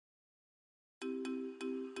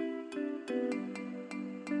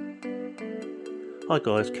Hi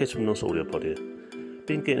guys, Kes from Nos Audio Pod here.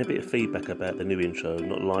 Been getting a bit of feedback about the new intro,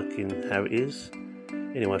 not liking how it is.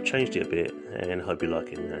 Anyway, I've changed it a bit and I hope you like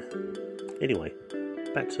it now. Anyway,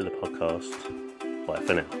 back to the podcast. Bye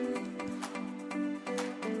for now.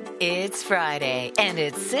 It's Friday and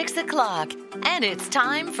it's 6 o'clock and it's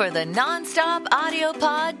time for the Non-Stop Audio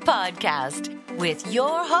Pod podcast with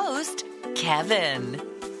your host, Kevin.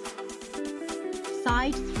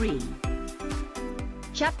 Side 3.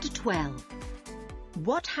 Chapter 12.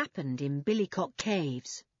 What happened in Billycock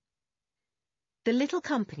Caves? The little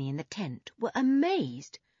company in the tent were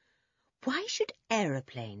amazed. Why should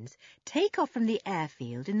aeroplanes take off from the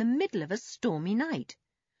airfield in the middle of a stormy night?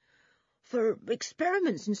 For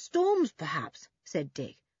experiments in storms, perhaps, said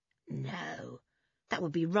Dick. No, that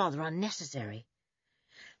would be rather unnecessary.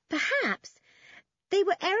 Perhaps they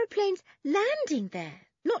were aeroplanes landing there,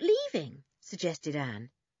 not leaving, suggested Anne.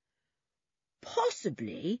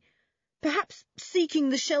 Possibly. Perhaps seeking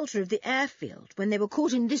the shelter of the airfield when they were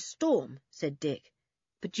caught in this storm, said Dick.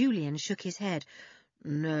 But Julian shook his head.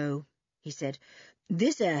 No, he said.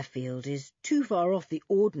 This airfield is too far off the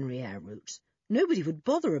ordinary air routes. Nobody would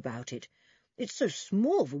bother about it. It's so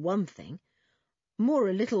small, for one thing. More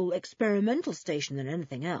a little experimental station than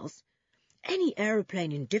anything else. Any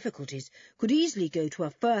aeroplane in difficulties could easily go to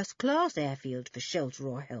a first-class airfield for shelter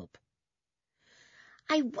or help.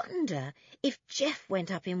 I wonder if Jeff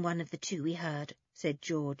went up in one of the two we heard, said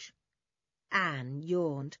George. Anne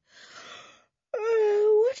yawned.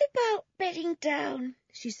 Oh, what about bedding down?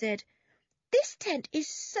 She said. This tent is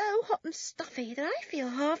so hot and stuffy that I feel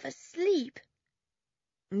half asleep.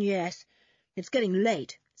 Yes, it's getting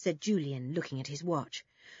late, said Julian, looking at his watch.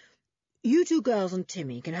 You two girls and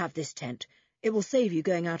Timmy can have this tent. It will save you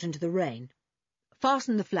going out into the rain.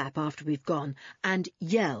 Fasten the flap after we've gone, and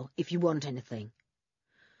yell if you want anything.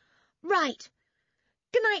 Right.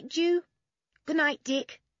 Good night, Ju. Good night,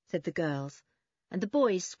 Dick, said the girls, and the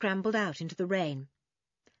boys scrambled out into the rain.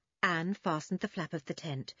 Anne fastened the flap of the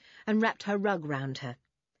tent and wrapped her rug round her.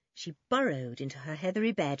 She burrowed into her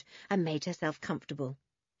heathery bed and made herself comfortable.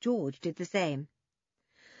 George did the same.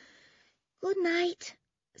 Good night,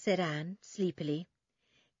 said Anne sleepily.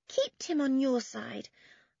 Keep Tim on your side.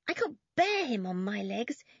 I can't bear him on my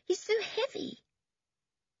legs. He's so heavy.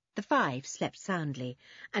 The five slept soundly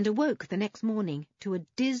and awoke the next morning to a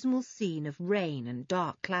dismal scene of rain and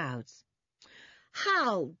dark clouds.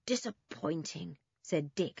 How disappointing,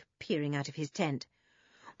 said Dick, peering out of his tent.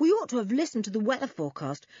 We ought to have listened to the weather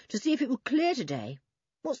forecast to see if it would clear today.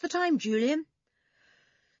 What's the time, Julian?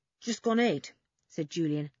 Just gone 8, said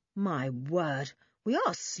Julian. My word, we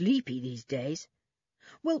are sleepy these days.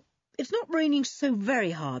 Well, it's not raining so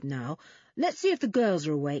very hard now. Let's see if the girls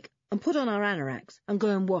are awake and put on our anoraks and go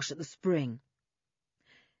and wash at the spring.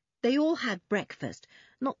 They all had breakfast,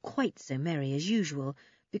 not quite so merry as usual,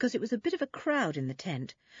 because it was a bit of a crowd in the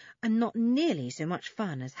tent, and not nearly so much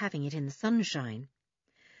fun as having it in the sunshine.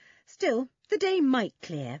 Still, the day might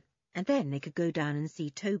clear, and then they could go down and see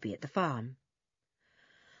Toby at the farm.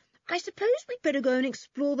 I suppose we'd better go and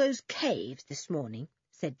explore those caves this morning,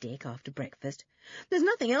 said Dick after breakfast. There's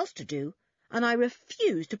nothing else to do, and I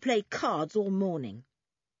refuse to play cards all morning.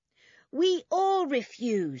 We all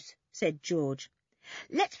refuse, said George.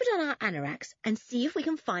 Let's put on our anoraks and see if we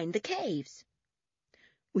can find the caves.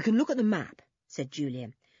 We can look at the map, said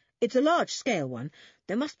Julian. It's a large-scale one.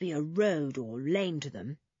 There must be a road or lane to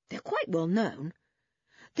them. They're quite well known.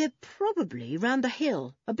 They're probably round the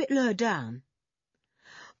hill, a bit lower down.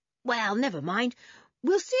 Well, never mind.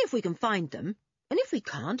 We'll see if we can find them, and if we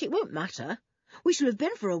can't, it won't matter. We shall have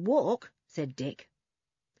been for a walk, said Dick.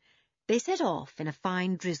 They set off in a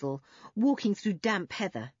fine drizzle, walking through damp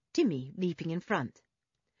heather, Timmy leaping in front.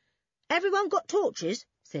 Everyone got torches?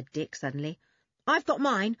 Said Dick suddenly. I've got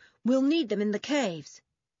mine. We'll need them in the caves.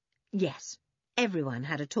 Yes, everyone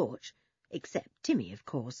had a torch, except Timmy, of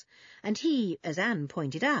course, and he, as Anne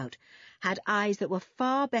pointed out, had eyes that were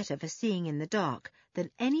far better for seeing in the dark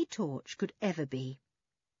than any torch could ever be.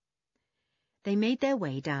 They made their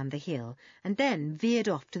way down the hill and then veered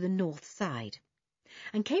off to the north side,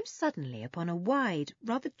 and came suddenly upon a wide,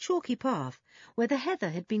 rather chalky path where the heather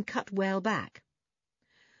had been cut well back.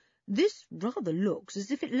 This rather looks as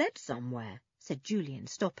if it led somewhere, said Julian,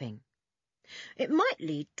 stopping. It might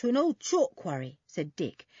lead to an old chalk quarry, said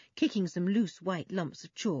Dick, kicking some loose white lumps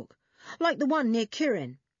of chalk, like the one near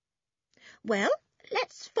Kirin. Well,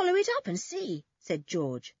 let's follow it up and see, said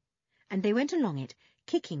George, and they went along it,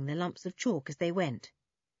 kicking the lumps of chalk as they went.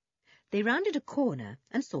 They rounded a corner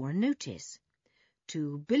and saw a notice.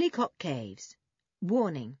 To Billycock Caves.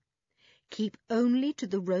 Warning. Keep only to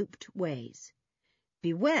the roped ways.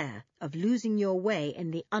 Beware of losing your way in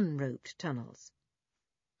the unroped tunnels.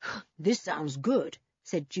 "This sounds good,"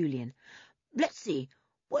 said Julian. "Let's see,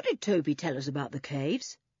 what did Toby tell us about the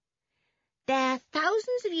caves?" "They're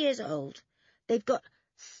thousands of years old. They've got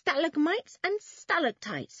stalagmites and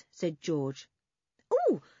stalactites," said George.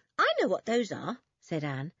 "Oh, I know what those are," said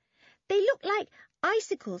Anne. "They look like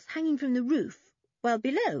icicles hanging from the roof, while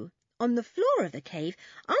below, on the floor of the cave,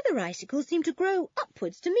 other icicles seem to grow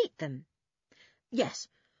upwards to meet them." "Yes,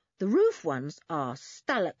 the roof ones are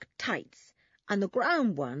stalactites, and the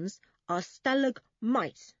ground ones are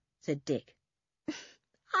stalagmites," said Dick.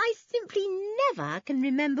 "I simply never can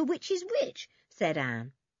remember which is which," said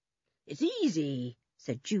Anne. "It's easy,"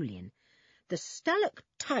 said Julian. "The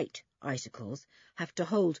stalactite icicles have to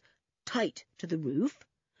hold tight to the roof,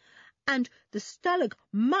 and the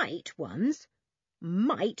stalagmite ones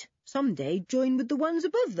might some day join with the ones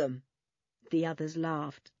above them." The others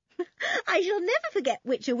laughed. "I shall never forget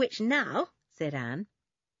which are which now," said Anne.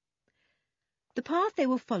 The path they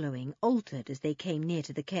were following altered as they came near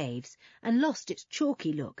to the caves and lost its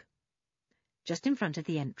chalky look. Just in front of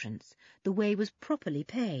the entrance, the way was properly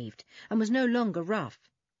paved and was no longer rough.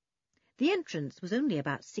 The entrance was only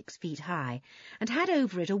about 6 feet high and had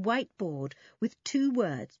over it a white board with 2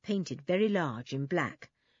 words painted very large in black: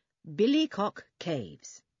 Billycock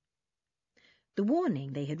Caves. The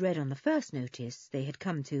warning they had read on the first notice they had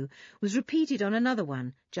come to was repeated on another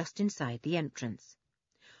one just inside the entrance.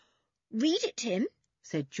 "Read it, Tim,"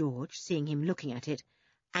 said George, seeing him looking at it,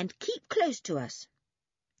 "and keep close to us."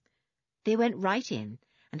 They went right in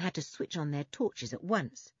and had to switch on their torches at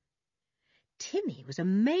once. Timmy was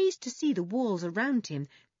amazed to see the walls around him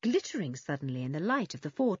glittering suddenly in the light of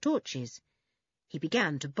the 4 torches. He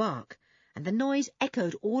began to bark, and the noise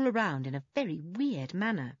echoed all around in a very weird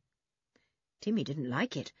manner. Timmy didn't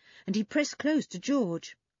like it, and he pressed close to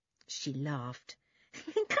George. She laughed.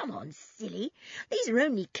 "Come on, silly. These are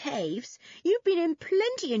only caves. You've been in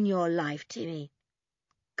plenty in your life, Timmy."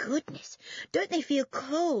 "Goodness, don't they feel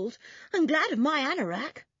cold? I'm glad of my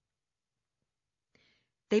anorak."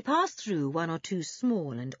 They passed through 1 or 2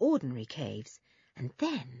 small and ordinary caves, and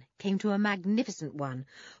then came to a magnificent one,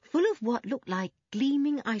 full of what looked like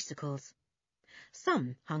gleaming icicles.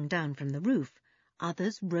 Some hung down from the roof,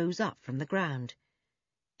 others rose up from the ground.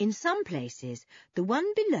 In some places, the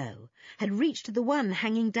one below had reached to the one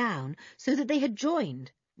hanging down, so that they had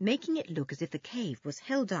joined, making it look as if the cave was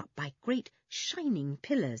held up by great shining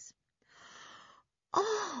pillars.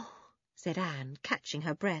 "Oh," said Anne, catching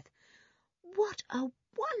her breath, "what a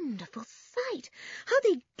wonderful sight! How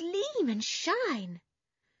they gleam and shine!"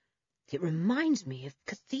 "It reminds me of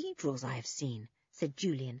cathedrals I have seen," said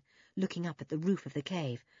Julian, looking up at the roof of the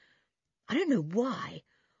cave. "I don't know why.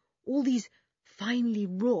 All these finely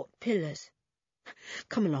wrought pillars.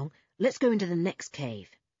 Come along, let's go into the next cave."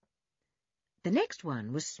 The next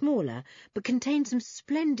one was smaller, but contained some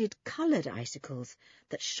splendid coloured icicles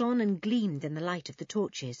that shone and gleamed in the light of the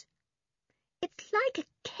torches. "It's like a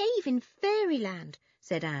cave in fairyland,"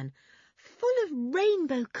 said Anne, "full of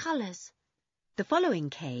rainbow colours." The following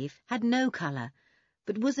cave had no colour,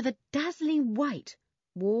 but was of a dazzling white,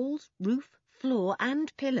 walls, roof, floor,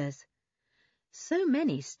 and pillars. So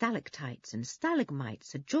many stalactites and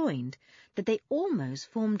stalagmites had joined that they almost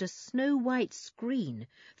formed a snow-white screen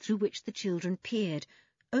through which the children peered,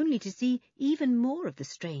 only to see even more of the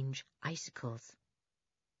strange icicles.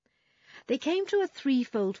 They came to a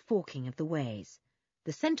 3-fold forking of the ways.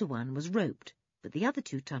 The centre one was roped, but the other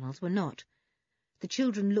 2 tunnels were not. The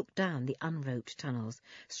children looked down the unroped tunnels,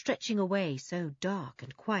 stretching away so dark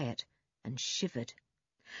and quiet, and shivered.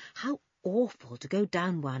 How awful to go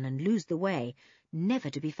down one and lose the way, never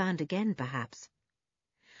to be found again, perhaps.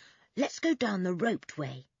 "Let's go down the roped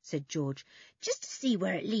way," said George, "just to see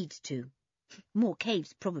where it leads to. More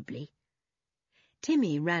caves, probably."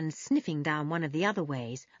 Timmy ran sniffing down one of the other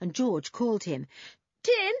ways, and George called him.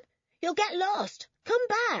 "Tim, you'll get lost. Come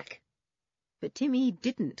back." But Timmy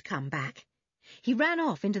didn't come back. He ran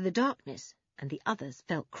off into the darkness, and the others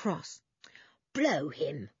felt cross. "Blow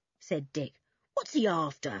him," said Dick. "What's he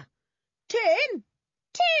after?" "Tim!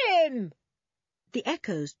 Tim!" The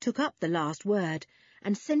echoes took up the last word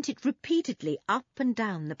and sent it repeatedly up and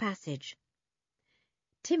down the passage.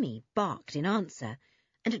 Timmy barked in answer,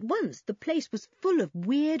 and at once the place was full of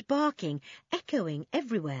weird barking, echoing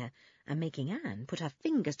everywhere, and making Anne put her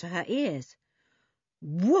fingers to her ears.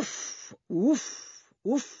 "Woof, woof,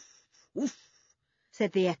 woof, woof,"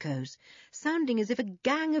 said the echoes, sounding as if a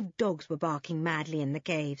gang of dogs were barking madly in the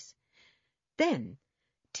caves. Then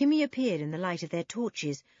Timmy appeared in the light of their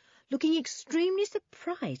torches, looking extremely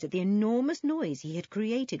surprised at the enormous noise he had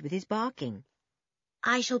created with his barking.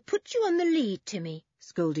 "I shall put you on the lead, Timmy,"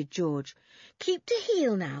 scolded George. "Keep to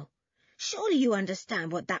heel now. Surely you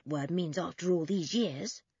understand what that word means after all these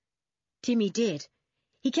years. Timmy did.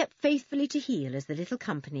 He kept faithfully to heel as the little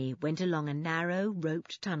company went along a narrow,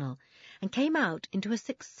 roped tunnel and came out into a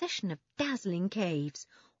succession of dazzling caves,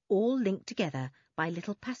 all linked together by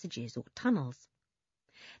little passages or tunnels.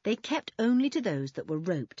 They kept only to those that were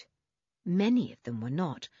roped. Many of them were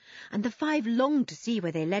not, and the five longed to see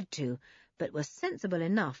where they led to, but were sensible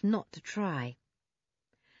enough not to try.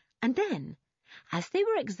 And then, as they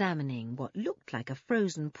were examining what looked like a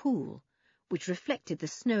frozen pool, which reflected the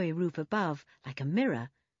snowy roof above like a mirror,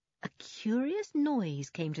 a curious noise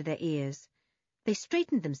came to their ears. They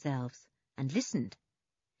straightened themselves and listened.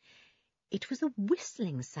 It was a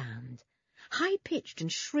whistling sound, high-pitched and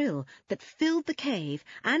shrill, that filled the cave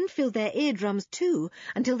and filled their eardrums too,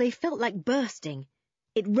 until they felt like bursting.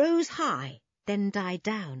 It rose high, then died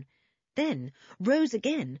down, then rose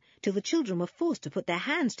again till the children were forced to put their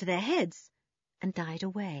hands to their heads, and died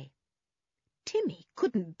away. Timmy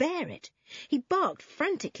couldn't bear it. He barked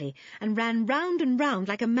frantically and ran round and round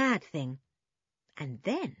like a mad thing. And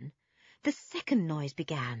then the second noise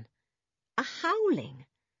began, a howling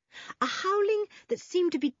that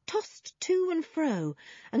seemed to be tossed to and fro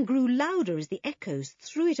and grew louder as the echoes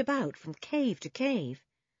threw it about from cave to cave.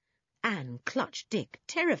 Anne clutched Dick,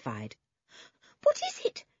 terrified. "What is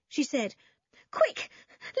it?" she said. "Quick,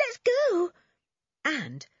 let's go!"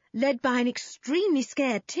 And, led by an extremely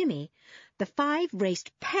scared Timmy, the five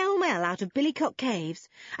raced pell-mell out of Billycock Caves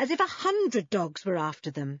as if 100 dogs were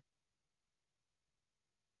after them.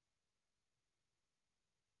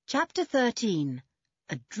 Chapter 13.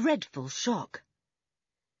 A Dreadful Shock.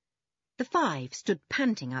 The five stood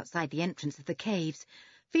panting outside the entrance of the caves,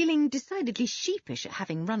 feeling decidedly sheepish at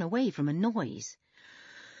having run away from a noise.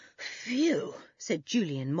 "Phew," said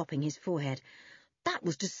Julian, mopping his forehead. "That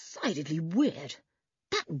was decidedly weird.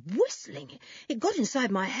 That whistling, it got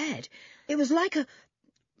inside my head. It was like a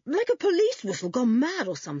police whistle gone mad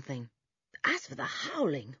or something. As for the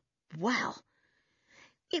howling, well—"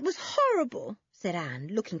 "It was horrible," said Anne,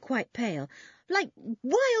 looking quite pale. "Like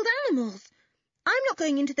wild animals. I'm not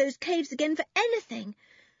going into those caves again for anything.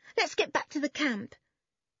 Let's get back to the camp."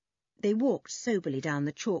 They walked soberly down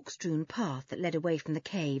the chalk-strewn path that led away from the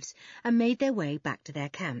caves and made their way back to their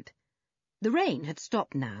camp. The rain had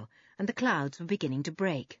stopped now, and the clouds were beginning to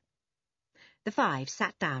break. The five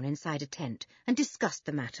sat down inside a tent and discussed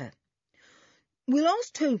the matter. "We'll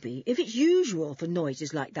ask Toby if it's usual for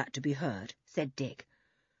noises like that to be heard," said Dick.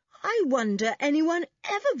 "I wonder anyone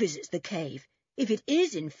ever visits the cave, if it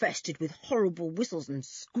is infested with horrible whistles and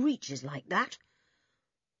screeches like that."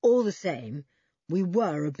 "All the same, we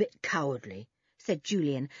were a bit cowardly," said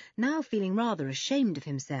Julian, now feeling rather ashamed of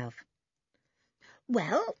himself.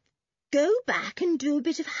 "Well, go back and do a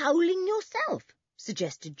bit of howling yourself,"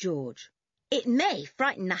 suggested George. "It may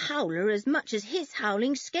frighten the howler as much as his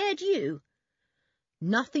howling scared you."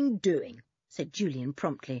 "Nothing doing," said Julian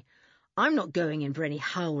promptly. "I'm not going in for any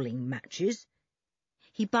howling matches."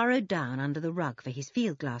 He burrowed down under the rug for his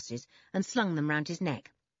field glasses and slung them round his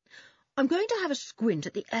neck. "I'm going to have a squint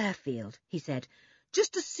at the airfield," he said,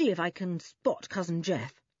 "just to see if I can spot Cousin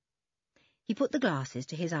Jeff." He put the glasses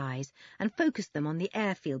to his eyes and focused them on the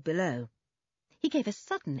airfield below. He gave a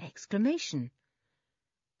sudden exclamation.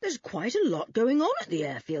 "There's quite a lot going on at the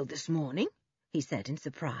airfield this morning," he said in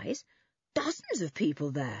surprise. "Dozens of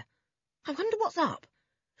people there. I wonder what's up.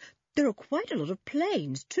 There are quite a lot of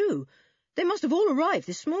planes, too. They must have all arrived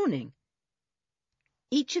this morning."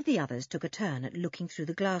 Each of the others took a turn at looking through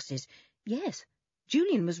the glasses. Yes,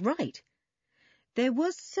 Julian was right. There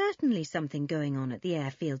was certainly something going on at the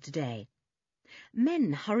airfield today.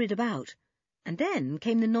 Men hurried about, and then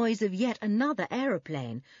came the noise of yet another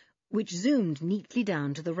aeroplane, which zoomed neatly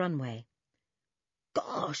down to the runway.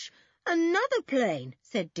 "Gosh, another plane,"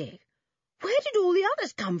 said Dick. "Where did all the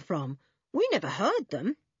others come from? We never heard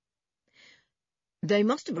them." "They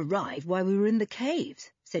must have arrived while we were in the caves,"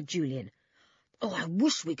 said Julian. "Oh, I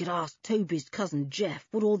wish we could ask Toby's cousin Jeff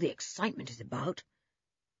what all the excitement is about."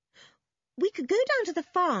 "We could go down to the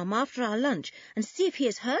farm after our lunch and see if he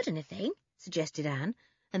has heard anything," suggested Anne,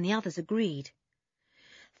 and the others agreed.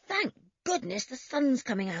 "Thank goodness the sun's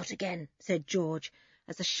coming out again," said George,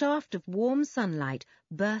 as a shaft of warm sunlight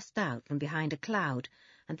burst out from behind a cloud,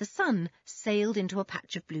 and the sun sailed into a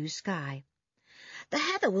patch of blue sky. "The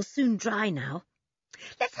heather will soon dry now.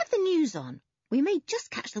 Let's have the news on. We may just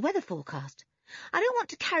catch the weather forecast. I don't want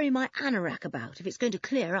to carry my anorak about if it's going to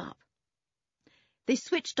clear up." They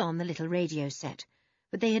switched on the little radio set,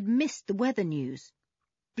 but they had missed the weather news.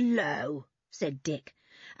 "Blow," said Dick,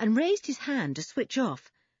 and raised his hand to switch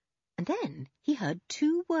off, and then he heard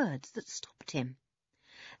two words that stopped him.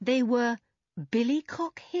 They were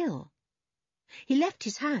Billycock Hill He left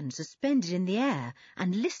his hand suspended in the air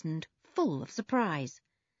and listened, full of surprise.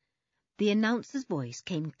 The announcer's voice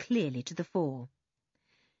came clearly to the fore.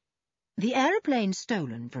 The aeroplanes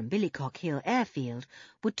stolen from Billycock Hill airfield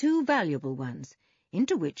were 2 valuable ones,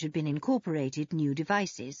 into which had been incorporated new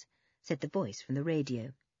devices, said the voice from the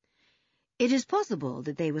radio. It is possible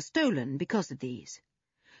that they were stolen because of these.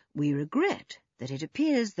 We regret that it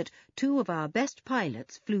appears that 2 of our best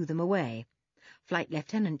pilots flew them away, Flight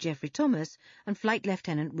Lieutenant Geoffrey Thomas and Flight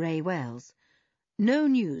Lieutenant Ray Wells. No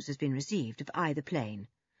news has been received of either plane.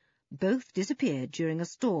 Both disappeared during a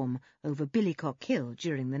storm over Billycock Hill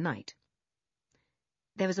during the night.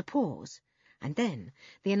 There was a pause, and then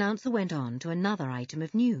the announcer went on to another item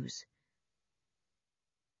of news.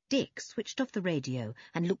 Dick switched off the radio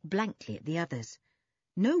and looked blankly at the others.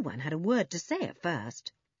 No one had a word to say at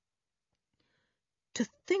first. To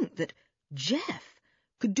think that Jeff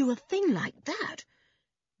could do a thing like that!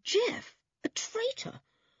 Jeff, a traitor,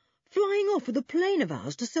 flying off with a plane of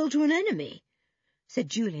ours to sell to an enemy, said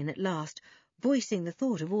Julian at last, voicing the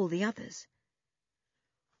thought of all the others.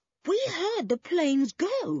 We heard the planes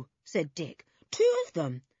go, said Dick. 2 of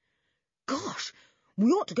them. Gosh,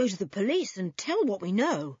 we ought to go to the police and tell what we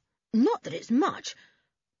know. Not that it's much,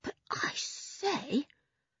 but I say,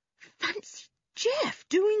 fancy Jeff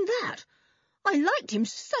doing that. I liked him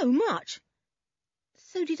so much.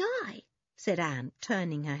 So did I, said Anne,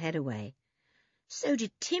 turning her head away. So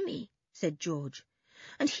did Timmy, said George,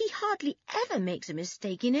 and he hardly ever makes a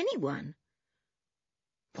mistake in anyone.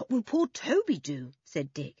 What will poor Toby do,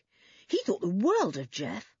 said Dick. He thought the world of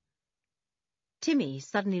Jeff. Timmy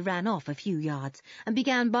suddenly ran off a few yards and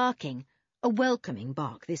began barking, a welcoming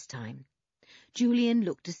bark this time. Julian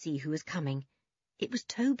looked to see who was coming. It was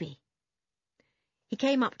Toby. He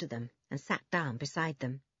came up to them and sat down beside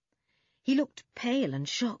them. He looked pale and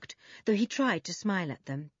shocked, though he tried to smile at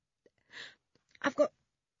them. I've got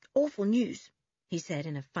awful news, he said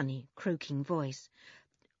in a funny, croaking voice.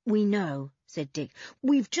 We know, said Dick.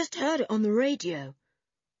 We've just heard it on the radio.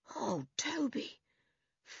 Oh, Toby,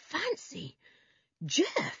 fancy,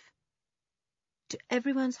 Jeff! To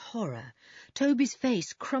everyone's horror, Toby's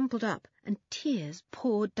face crumpled up and tears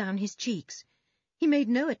poured down his cheeks. He made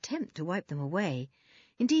no attempt to wipe them away.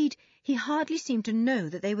 Indeed, he hardly seemed to know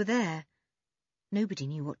that they were there. Nobody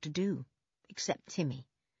knew what to do, except Timmy.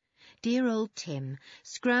 Dear old Tim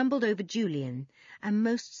scrambled over Julian and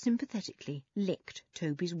most sympathetically licked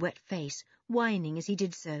Toby's wet face, whining as he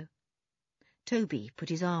did so. Toby put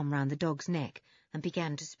his arm round the dog's neck and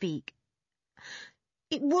began to speak.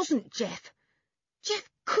 It wasn't Jeff. Jeff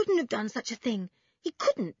couldn't have done such a thing. He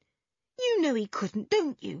couldn't. You know he couldn't,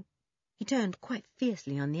 don't you? He turned quite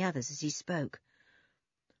fiercely on the others as he spoke.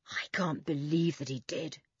 I can't believe that he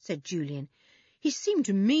did, said Julian. He seemed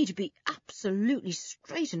to me to be absolutely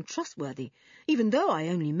straight and trustworthy, even though I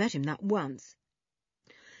only met him that once.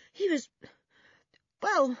 He was,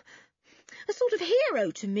 well, a sort of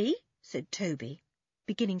hero to me, said Toby,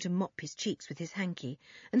 beginning to mop his cheeks with his hanky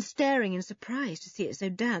and staring in surprise to see it so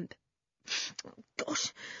damp.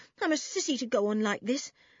 Gosh, I'm a sissy to go on like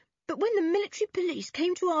this, but when the military police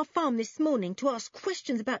came to our farm this morning to ask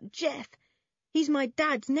questions about Jeff, he's my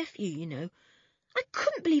dad's nephew, you know, I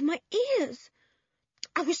couldn't believe my ears.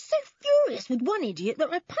 I was so furious with one idiot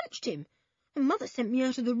that I punched him, and Mother sent me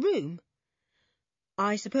out of the room.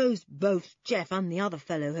 I suppose both Jeff and the other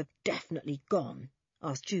fellow have definitely gone,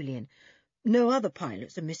 asked Julian. No other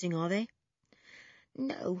pilots are missing, are they?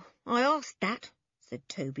 No, I asked that, said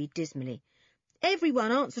Toby dismally.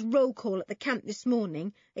 Everyone answered roll call at the camp this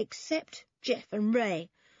morning, except Jeff and Ray.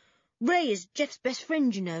 Ray is Jeff's best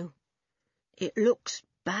friend, you know. It looks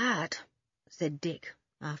bad, said Dick,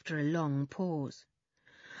 after a long pause.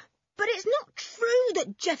 But it's not true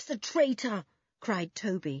that Jeff's a traitor, cried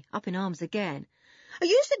Toby, up in arms again. Are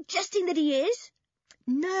you suggesting that he is?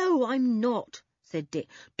 No, I'm not, said Dick.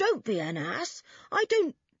 Don't be an ass. I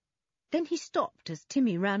don't... Then he stopped as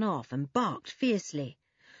Timmy ran off and barked fiercely.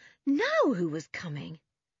 Now who was coming?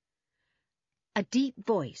 A deep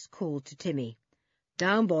voice called to Timmy.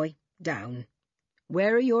 Down, boy, down.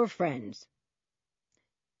 Where are your friends?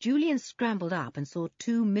 Julian scrambled up and saw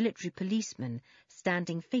 2 military policemen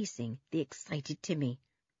standing facing the excited Timmy.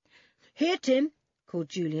 Here, Tim, called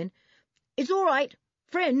Julian. It's all right.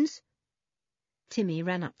 Friends. Timmy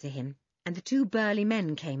ran up to him, and the 2 burly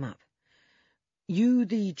men came up. You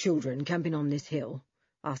the children camping on this hill?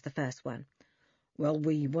 Asked the first one. Well,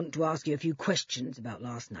 we want to ask you a few questions about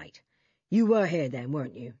last night. You were here then,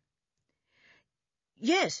 weren't you?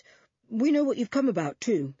 Yes, we know what you've come about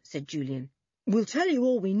too, said Julian. We'll tell you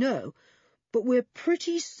all we know, but we're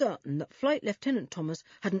pretty certain that Flight Lieutenant Thomas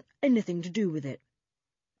hadn't anything to do with it.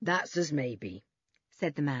 That's as may be,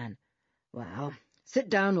 said the man. "Well, sit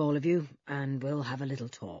down, all of you, and we'll have a little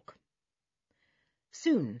talk."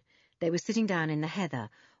 Soon they were sitting down in the heather,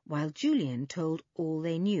 while Julian told all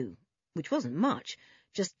they knew, which wasn't much,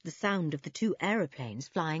 just the sound of the 2 aeroplanes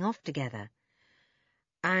flying off together.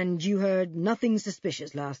 "And you heard nothing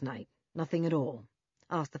suspicious last night? Nothing at all?"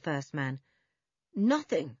 asked the first man.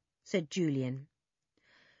 "Nothing," said Julian.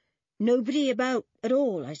 "Nobody about at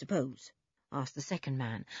all, I suppose?" asked the second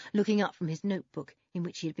man, looking up from his notebook in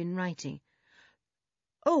which he had been writing.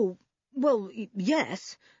 "Oh, well,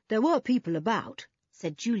 yes, there were people about,"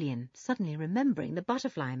 said Julian, suddenly remembering the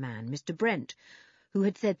butterfly man, Mr. Brent, who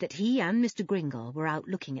had said that he and Mr. Gringle were out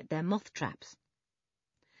looking at their moth traps.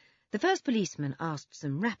 The first policeman asked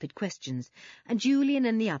some rapid questions, and Julian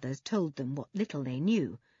and the others told them what little they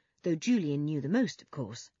knew, though Julian knew the most, of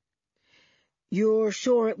course. "You're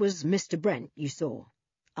sure it was Mr. Brent you saw?"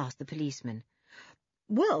 asked the policeman.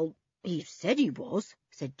 "Well, he said he was,"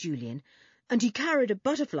 said Julian, "and he carried a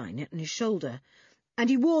butterfly net on his shoulder, and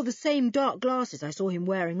he wore the same dark glasses I saw him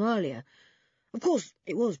wearing earlier. Of course,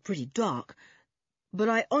 it was pretty dark, but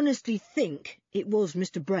I honestly think it was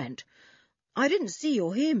Mr. Brent. I didn't see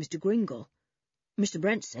or hear Mr. Gringle. Mr.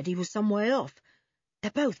 Brent said he was some way off.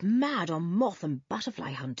 They're both mad on moth and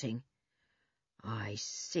butterfly hunting." "I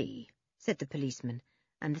see," said the policeman,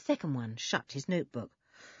 and the second one shut his notebook.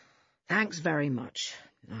 "Thanks very much.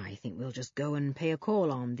 I think we'll just go and pay a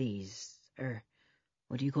call on these,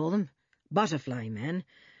 what do you call them? Butterfly men.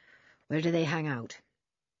 Where do they hang out?"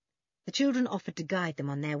 The children offered to guide them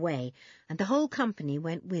on their way, and the whole company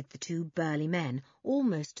went with the 2 burly men,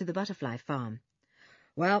 almost to the butterfly farm.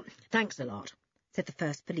 "Well, thanks a lot," said the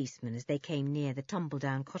first policeman as they came near the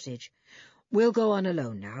tumble-down cottage. "We'll go on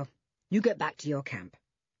alone now. You get back to your camp."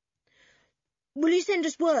 "Will you send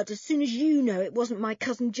us word as soon as you know it wasn't my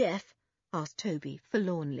cousin Jeff?" asked Toby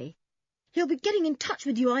forlornly. "He'll be getting in touch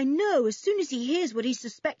with you, I know, as soon as he hears what he's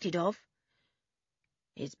suspected of."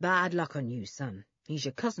 "It's bad luck on you, son. He's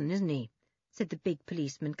your cousin, isn't he?" said the big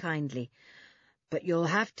policeman kindly. "But you'll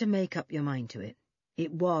have to make up your mind to it.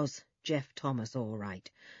 It was Jeff Thomas, all right,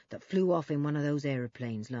 that flew off in one of those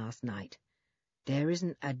aeroplanes last night. There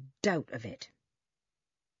isn't a doubt of it."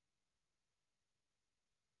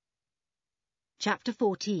 Chapter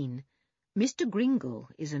 14. Mr. Gringle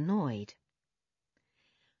is Annoyed.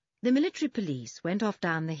 The military police went off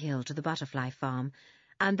down the hill to the butterfly farm,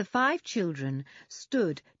 and the 5 children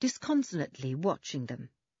stood disconsolately watching them,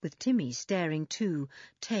 with Timmy staring too,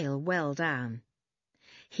 tail well down.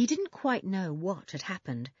 He didn't quite know what had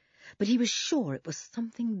happened, but he was sure it was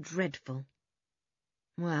something dreadful.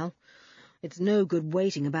 "Well, it's no good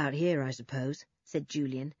waiting about here, I suppose," said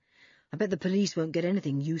Julian. "I bet the police won't get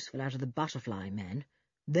anything useful out of the butterfly men.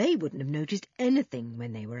 They wouldn't have noticed anything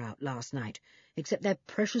when they were out last night, except their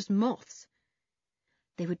precious moths."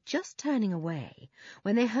 They were just turning away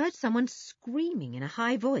when they heard someone screaming in a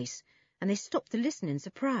high voice, and they stopped to listen in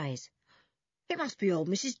surprise. "It must be old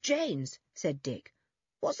Mrs. Janes," said Dick.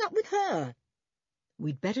 "What's up with her?"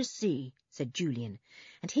 "We'd better see," said Julian,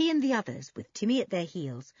 and he and the others, with Timmy at their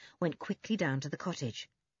heels, went quickly down to the cottage.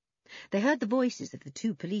 They heard the voices of the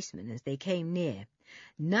 2 policemen as they came near.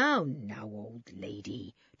 Now, old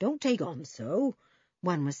lady, don't take on so,"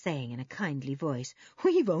 one was saying in a kindly voice.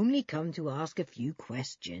 "We've only come to ask a few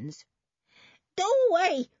questions." "Go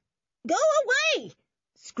away! Go away!"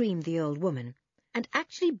 screamed the old woman, and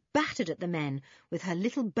actually battered at the men with her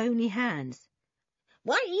little bony hands.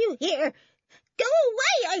 "Why are you here? Go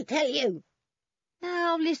away, I tell you!"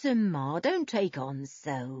 "Now, listen, Ma, don't take on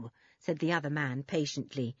so," said the other man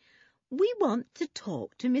patiently. "We want to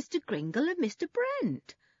talk to Mr. Gringle and Mr.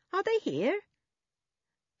 Brent. Are they here?"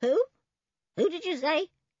 "Who? Who did you say?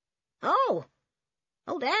 Oh,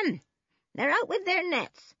 them. They're out with their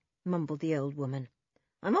nets," mumbled the old woman.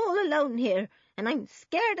 "I'm all alone here, and I'm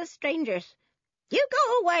scared of strangers. You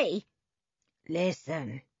go away."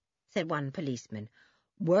 "Listen," said one policeman.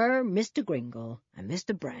 "Were Mr. Gringle and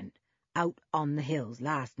Mr. Brent out on the hills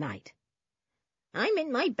last night?" "I'm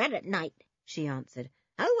in my bed at night," she answered.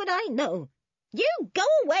 "How would I know? You go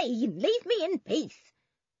away and leave me in peace."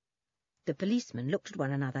 The policemen looked at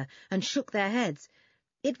one another and shook their heads.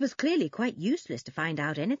 It was clearly quite useless to find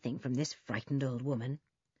out anything from this frightened old woman.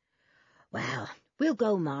 "Well, we'll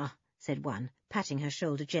go, Ma," said one, patting her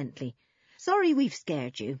shoulder gently. "Sorry we've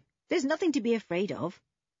scared you. There's nothing to be afraid of."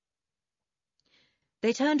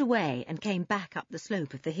 They turned away and came back up the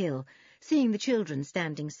slope of the hill, seeing the children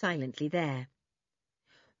standing silently there.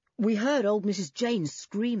 "We heard old Mrs. Janes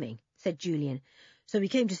screaming," said Julian, "so we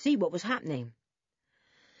came to see what was happening."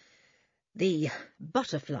 "The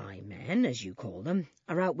butterfly men, as you call them,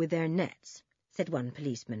 are out with their nets," said one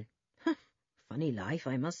policeman. Funny life,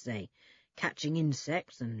 I must say, catching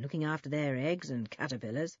insects and looking after their eggs and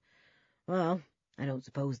caterpillars. Well, I don't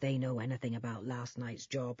suppose they know anything about last night's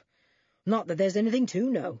job. Not that there's anything to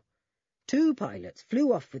know. 2 pilots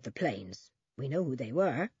flew off with the planes. We know who they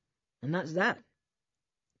were, and that's that.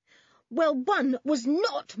 Well, one was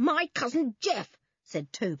not my cousin Jeff,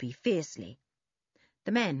 said Toby fiercely.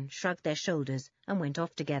 The men shrugged their shoulders and went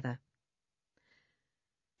off together.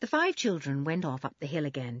 The 5 children went off up the hill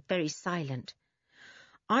again, very silent.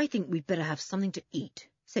 I think we'd better have something to eat,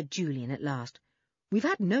 said Julian at last. We've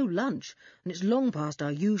had no lunch, and it's long past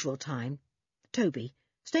our usual time. Toby,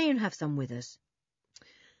 stay and have some with us.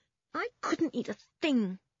 I couldn't eat a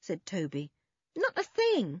thing, said Toby. Not a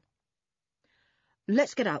thing.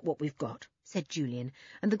 Let's get out what we've got, said Julian,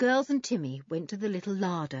 and the girls and Timmy went to the little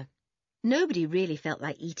larder. Nobody really felt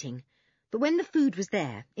like eating, but when the food was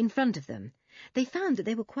there, in front of them, they found that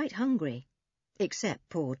they were quite hungry, except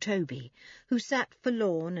poor Toby, who sat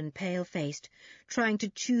forlorn and pale-faced, trying to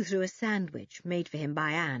chew through a sandwich made for him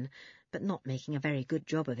by Anne, but not making a very good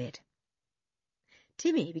job of it.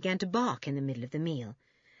 Timmy began to bark in the middle of the meal,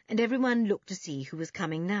 and everyone looked to see who was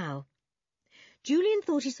coming now. Julian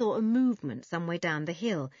thought he saw a movement some way down the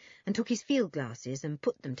hill, and took his field glasses and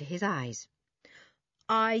put them to his eyes.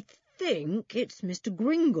 I think it's Mr.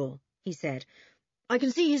 Gringle, he said. I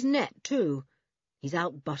can see his net, too. He's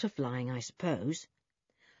out butterflying, I suppose.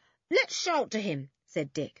 Let's shout to him,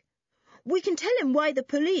 said Dick. We can tell him why the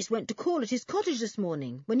police went to call at his cottage this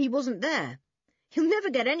morning, when he wasn't there. He'll never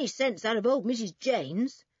get any sense out of old Mrs.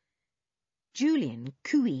 Jane's. Julian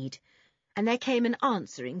cooeyed, and there came an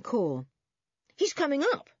answering call. He's coming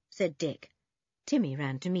up, said Dick. Timmy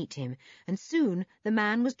ran to meet him, and soon the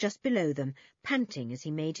man was just below them, panting as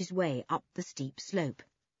he made his way up the steep slope.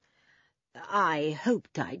 I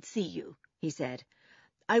hoped I'd see you, he said.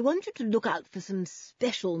 I want you to look out for some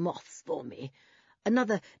special moths for me.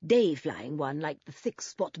 Another day-flying one like the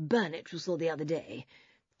thick-spot burnet you saw the other day.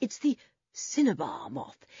 It's the cinnabar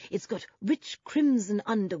moth. It's got rich crimson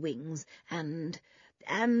underwings and...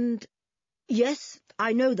 Yes,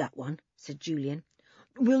 I know that one, said Julian.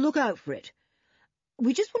 We'll look out for it.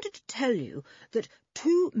 We just wanted to tell you that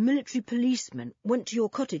 2 military policemen went to your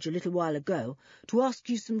cottage a little while ago to ask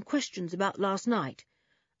you some questions about last night,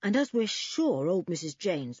 and as we're sure old Mrs.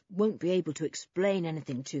 Janes won't be able to explain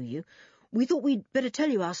anything to you, we thought we'd better tell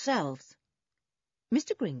you ourselves.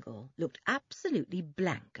 Mr. Gringle looked absolutely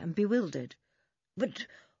blank and bewildered. But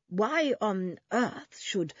why on earth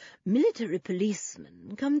should military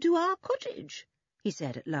policemen come to our cottage? He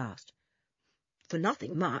said at last. For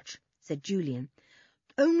nothing much, said Julian.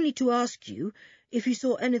 Only to ask you if you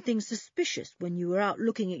saw anything suspicious when you were out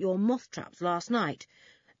looking at your moth traps last night.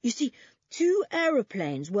 You see, 2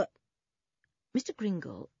 aeroplanes were... Mr.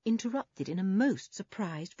 Gringle interrupted in a most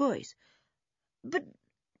surprised voice. But,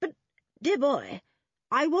 dear boy,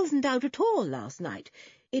 I wasn't out at all last night.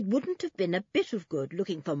 It wouldn't have been a bit of good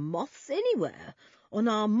looking for moths anywhere, on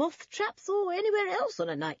our moth traps or anywhere else on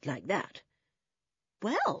a night like that.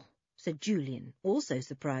 Well, said Julian, also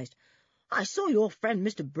surprised, I saw your friend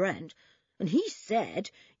Mr. Brent, and he said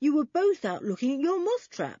you were both out looking at your moth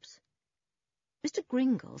traps. Mr.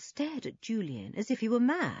 Gringle stared at Julian as if he were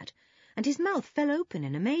mad, and his mouth fell open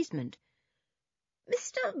in amazement.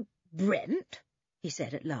 Mr. Brent, he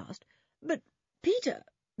said at last, but Peter,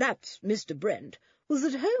 that's Mr. Brent, was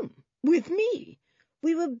at home with me.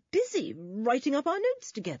 We were busy writing up our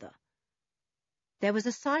notes together. There was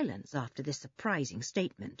a silence after this surprising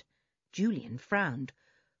statement. Julian frowned.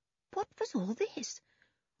 What was all this?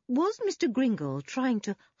 Was Mr. Gringle trying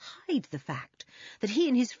to hide the fact that he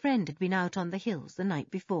and his friend had been out on the hills the night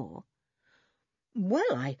before?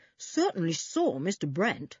 Well, I certainly saw Mr.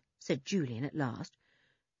 Brent, said Julian at last.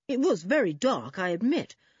 It was very dark, I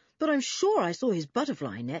admit, but I'm sure I saw his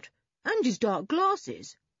butterfly net and his dark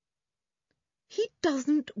glasses. He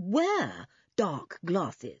doesn't wear dark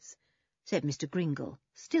glasses, said Mr. Gringle,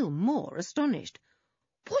 still more astonished.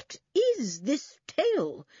 What is this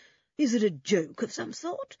tale? Is it a joke of some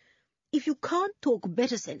sort? If you can't talk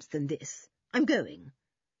better sense than this, I'm going.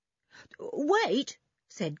 Wait,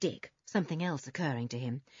 said Dick, something else occurring to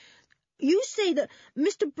him. You say that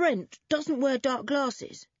Mr. Brent doesn't wear dark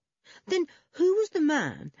glasses. Then who was the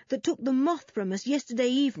man that took the moth from us yesterday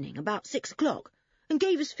evening about 6 o'clock and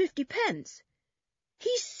gave us 50 pence?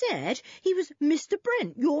 He said he was Mr.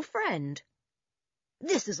 Brent, your friend.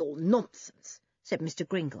 This is all nonsense, said Mr.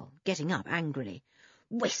 Gringle, getting up angrily.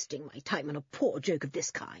 Wasting my time on a poor joke of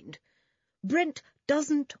this kind. Brent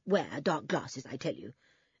doesn't wear dark glasses, I tell you,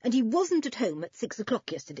 and he wasn't at home at 6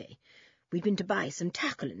 o'clock yesterday. We'd been to buy some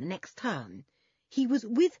tackle in the next town. He was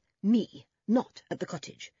with me, not at the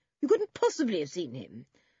cottage. You couldn't possibly have seen him.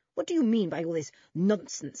 What do you mean by all this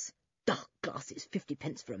nonsense? Dark glasses, 50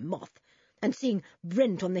 pence for a moth, and seeing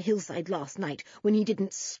Brent on the hillside last night when he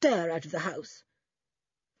didn't stir out of the house."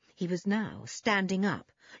 He was now standing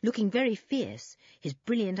up, looking very fierce, his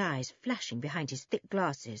brilliant eyes flashing behind his thick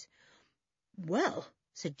glasses. "Well,"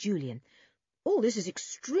 said Julian, "all this is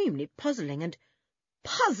extremely puzzling and—"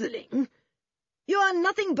 "Puzzling? You are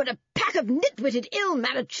nothing but a pack of nitwitted,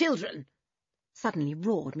 ill-mannered children!" suddenly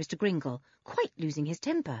roared Mr. Gringle, quite losing his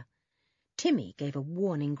temper. Timmy gave a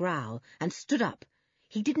warning growl and stood up.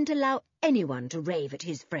 He didn't allow anyone to rave at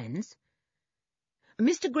his friends.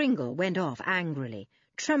 Mr. Gringle went off angrily,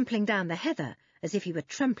 trampling down the heather as if he were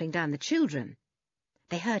trampling down the children.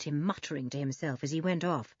 They heard him muttering to himself as he went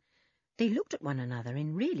off. They looked at one another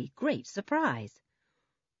in really great surprise.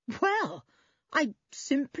 "Well, I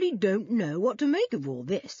simply don't know what to make of all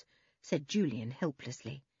this," said Julian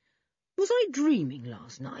helplessly. "Was I dreaming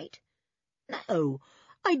last night? No,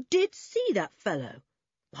 I did see that fellow.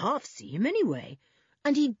 Half see him anyway,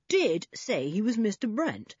 and he did say he was Mr.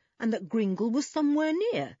 Brent and that Gringle was somewhere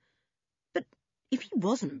near. But if he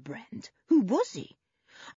wasn't Brent, who was he?